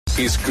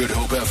is Good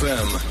Hope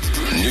FM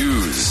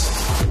News.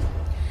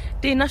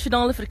 Die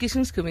nasionale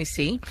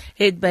verkiesingskommissie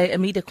het by 'n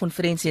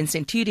mediakonferensie in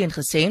Centurion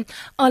gesê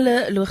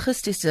alle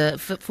logistiese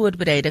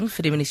voorbereiding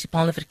vir die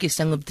munisipale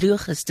verkiesing op 3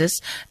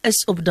 Augustus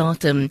is op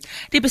datum.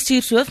 Die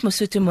bestuurshoof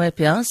Mosotho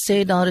Moepia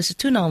sê daar is 'n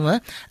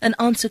toename in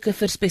aansoeke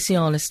vir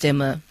spesiale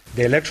stemme.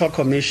 The Electoral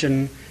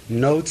Commission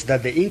notes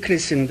that the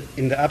increase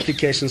in the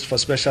applications for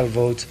special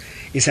votes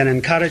is an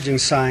encouraging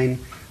sign.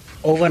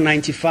 Over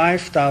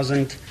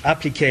 95,000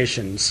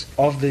 applications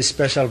of these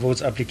special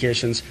votes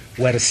applications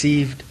were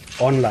received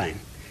online,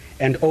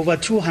 and over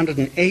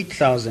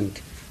 208,000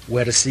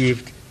 were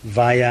received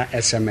via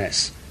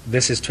SMS.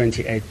 This is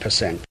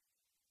 28%.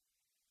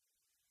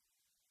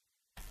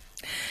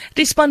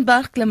 Die span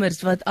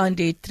bergklimmers wat aan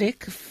die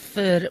trek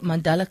vir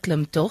Mandela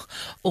klimtog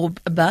op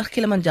Berg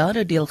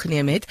Kilimanjaro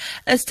deelgeneem het,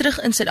 is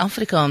terug in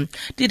Suid-Afrika.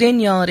 Die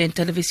renjaer en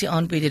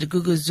televisieaanbieder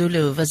Gugu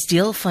Zulu was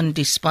deel van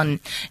die span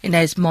en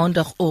hy is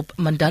maandag op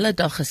Mandela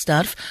Dag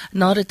gesterf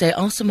nadat hy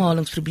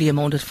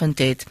asemhalingsprobleme ondervind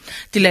het.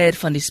 Die leier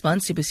van die span,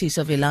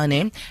 Sibusiso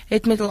Velane,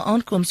 het met hul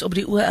aankoms op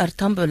die OR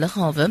Tambo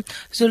lughawe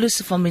Zulu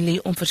se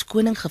familie om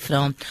verskoning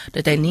gevra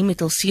dat hy nie met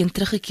hul seun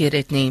teruggekeer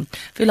het nie.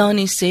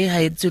 Velane sê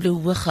hy het Zulu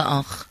hoog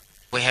geag.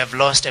 We have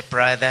lost a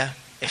brother,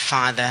 a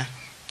father,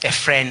 a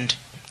friend.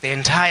 The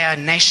entire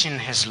nation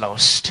has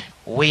lost.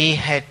 We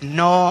had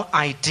no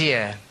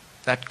idea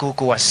that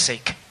Gugu was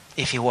sick,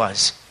 if he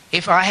was.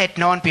 If I had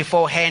known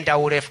beforehand, I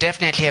would have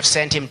definitely have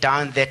sent him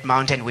down that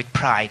mountain with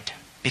pride,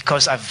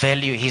 because I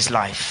value his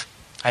life.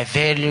 I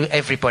value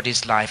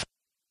everybody's life.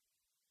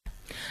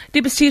 Die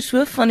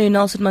bestuurshoof van die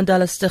Nelson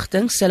Mandela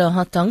Stichting, Selo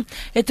Hatang,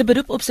 het 'n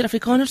beroep op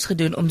Suid-Afrikaners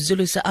gedoen om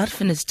Zulu se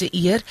erfenis te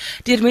eer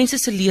deur mense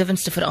se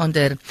lewens te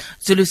verander.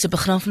 Zulu se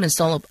begrafenis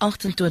sal op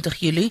 28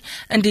 Julie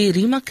in die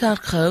Rima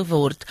Kerk gehou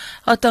word.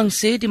 Hatang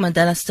sê die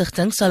Mandela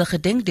Stichting sal 'n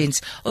gedenkdiens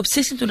op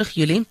 26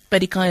 Julie by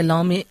die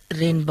Kyalami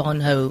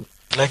renbaan hou.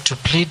 I'd like to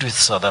plead with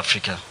South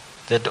Africa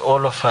that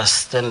all of us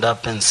stand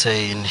up and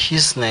say, in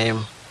his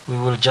name, we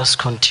will just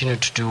continue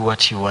to do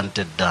what he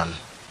wanted done,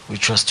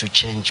 which was to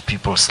change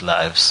people's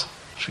lives.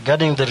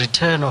 Regarding the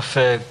return of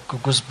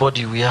Gugu's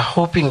body, we are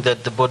hoping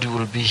that the body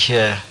will be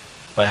here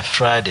by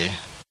Friday.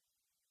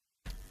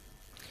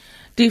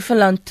 Die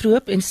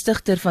filantroop en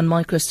stigter van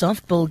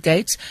Microsoft, Bill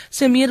Gates,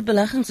 sê meer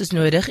beleggings is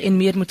nodig en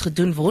meer moet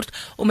gedoen word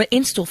om 'n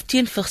enstof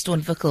teen vigs te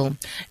ontwikkel.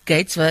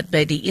 Gates, wat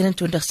by die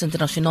 21ste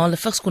internasionale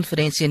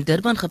vigskonferensie in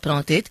Durban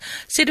gepraat het,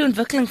 sê die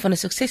ontwikkeling van 'n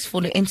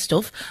suksesvolle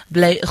enstof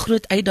bly 'n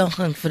groot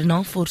uitdaging vir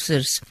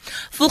navorsers.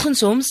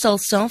 Volgens hom sal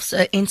selfs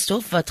 'n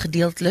enstof wat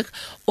gedeeltelik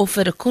of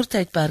vir 'n kort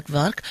tydperk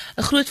werk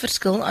 'n groot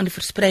verskil aan die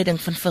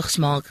verspreiding van vigs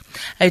maak.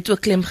 Hy het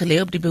ook klem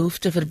gelê op die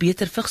behoefte vir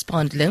beter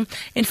vigsbehandeling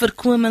en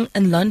voorkoming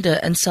in lande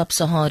in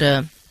Sub-Sahara.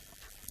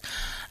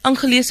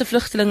 Aangeleese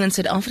vlugtelinge in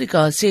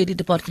Suid-Afrika, sê die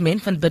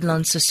Departement van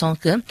Binnelandse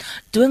Sake,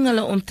 dwing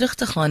hulle om terug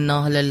te gaan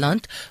na hulle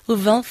land,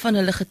 hoewel van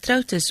hulle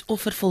getroud is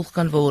of vervolg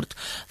kan word.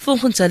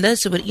 Volgens hulle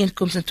is 'n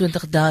ooreenkoms in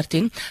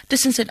 2013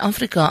 tussen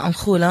Suid-Afrika,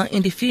 Angola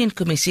en die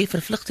VN-kommissie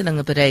vir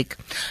vlugtelinge bereik.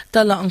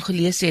 Talle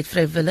Angolese het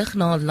vrywillig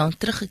na hul land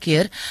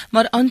teruggekeer,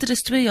 maar ander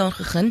is 2 jaar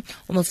gegee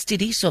om hul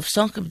studies of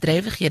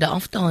sakebedrywighede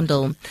af te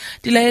handel.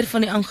 Die leier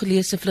van die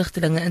Angolese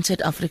vlugtelinge in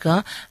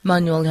Suid-Afrika,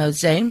 Manuel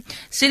Jose,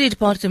 sê die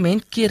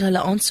departement keer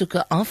hulle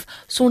aansoeke af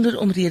sonder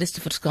om redes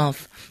te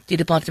verskaf. Die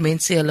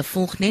departement sê hulle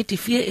volg net die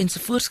VN se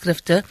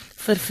voorskrifte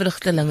vir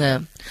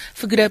vlugtelinge.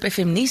 Vir Good Hope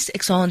FM nuus,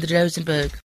 ek is Rosenberg.